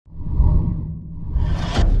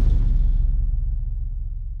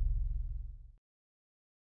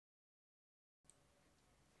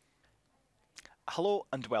Hello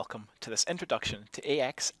and welcome to this introduction to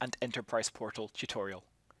AX and Enterprise Portal tutorial.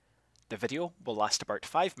 The video will last about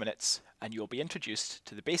 5 minutes and you will be introduced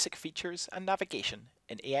to the basic features and navigation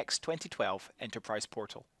in AX 2012 Enterprise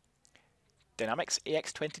Portal. Dynamics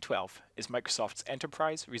AX 2012 is Microsoft's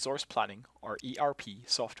Enterprise Resource Planning or ERP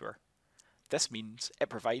software. This means it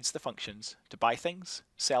provides the functions to buy things,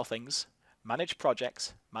 sell things, manage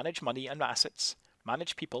projects, manage money and assets,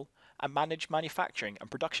 manage people, and manage manufacturing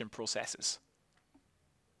and production processes.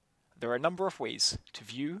 There are a number of ways to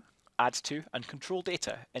view, add to, and control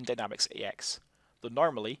data in Dynamics AX, though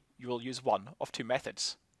normally you will use one of two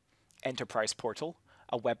methods: Enterprise Portal,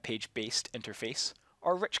 a web page-based interface,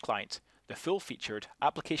 or Rich Client, the full-featured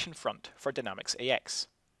application front for Dynamics AX.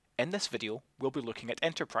 In this video, we'll be looking at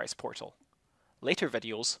Enterprise Portal. Later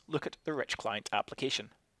videos look at the Rich Client application.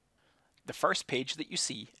 The first page that you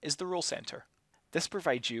see is the Role Center. This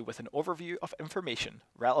provides you with an overview of information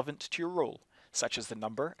relevant to your role, such as the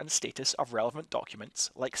number and status of relevant documents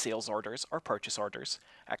like sales orders or purchase orders,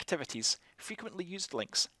 activities, frequently used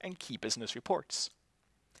links, and key business reports.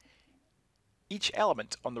 Each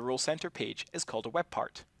element on the Role Center page is called a web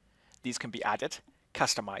part. These can be added,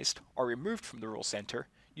 customized, or removed from the Role Center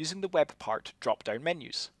using the web part drop-down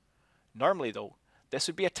menus. Normally though, this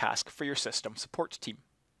would be a task for your system support team.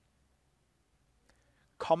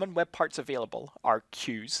 Common web parts available are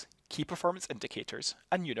queues, key performance indicators,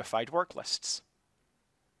 and unified work lists.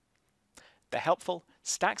 The helpful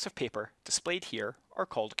stacks of paper displayed here are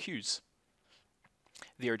called queues.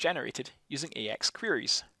 They are generated using AX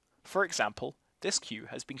queries. For example, this queue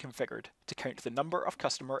has been configured to count the number of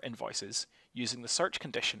customer invoices using the search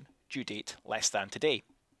condition due date less than today.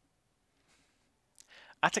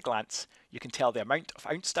 At a glance, you can tell the amount of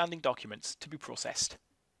outstanding documents to be processed.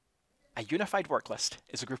 A unified work list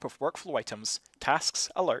is a group of workflow items, tasks,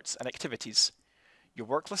 alerts, and activities. Your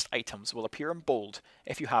work list items will appear in bold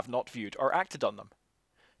if you have not viewed or acted on them.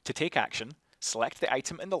 To take action, select the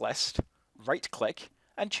item in the list, right-click,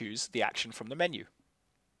 and choose the action from the menu.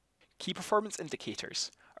 Key performance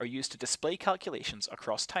indicators are used to display calculations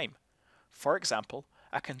across time. For example,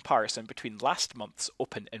 a comparison between last month's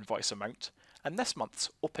open invoice amount and this month's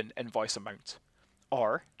open invoice amount,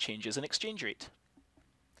 or changes in exchange rate.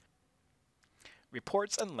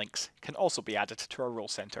 Reports and links can also be added to our Role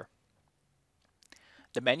Center.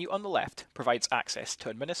 The menu on the left provides access to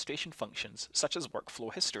administration functions such as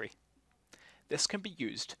workflow history. This can be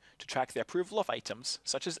used to track the approval of items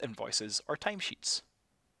such as invoices or timesheets.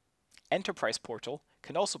 Enterprise Portal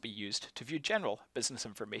can also be used to view general business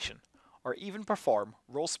information or even perform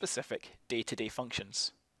role-specific day-to-day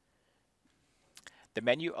functions. The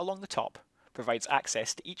menu along the top provides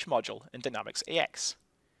access to each module in Dynamics AX.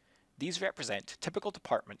 These represent typical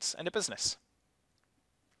departments in a business.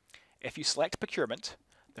 If you select Procurement,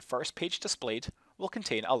 the first page displayed will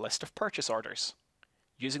contain a list of purchase orders.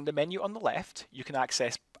 Using the menu on the left, you can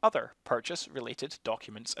access other purchase-related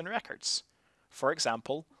documents and records. For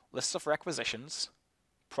example, lists of requisitions,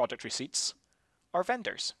 product receipts, or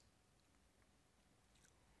vendors.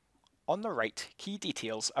 On the right, key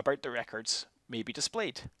details about the records may be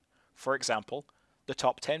displayed. For example, the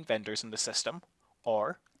top 10 vendors in the system,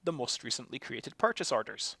 or the most recently created purchase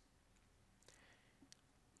orders.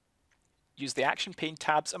 Use the action pane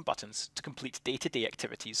tabs and buttons to complete day-to-day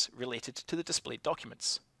activities related to the displayed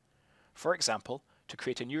documents. For example, to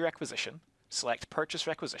create a new requisition, select Purchase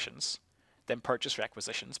Requisitions, then Purchase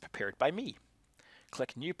Requisitions prepared by me.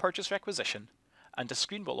 Click New Purchase Requisition, and a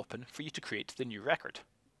screen will open for you to create the new record.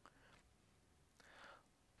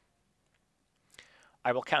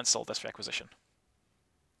 I will cancel this requisition.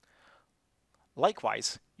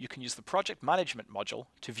 Likewise, you can use the Project Management module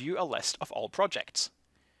to view a list of all projects.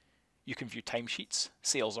 You can view timesheets,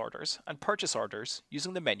 sales orders, and purchase orders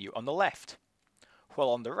using the menu on the left. While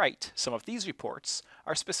on the right, some of these reports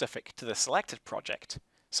are specific to the selected project,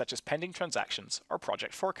 such as pending transactions or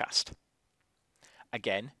project forecast.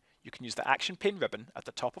 Again, you can use the action pane ribbon at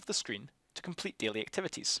the top of the screen to complete daily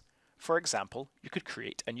activities. For example, you could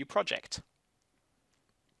create a new project.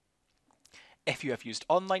 If you have used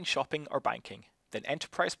online shopping or banking, then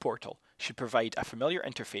Enterprise Portal should provide a familiar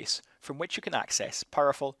interface from which you can access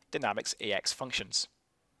powerful Dynamics AX functions.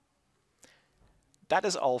 That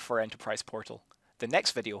is all for Enterprise Portal. The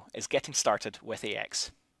next video is getting started with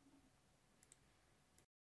AX.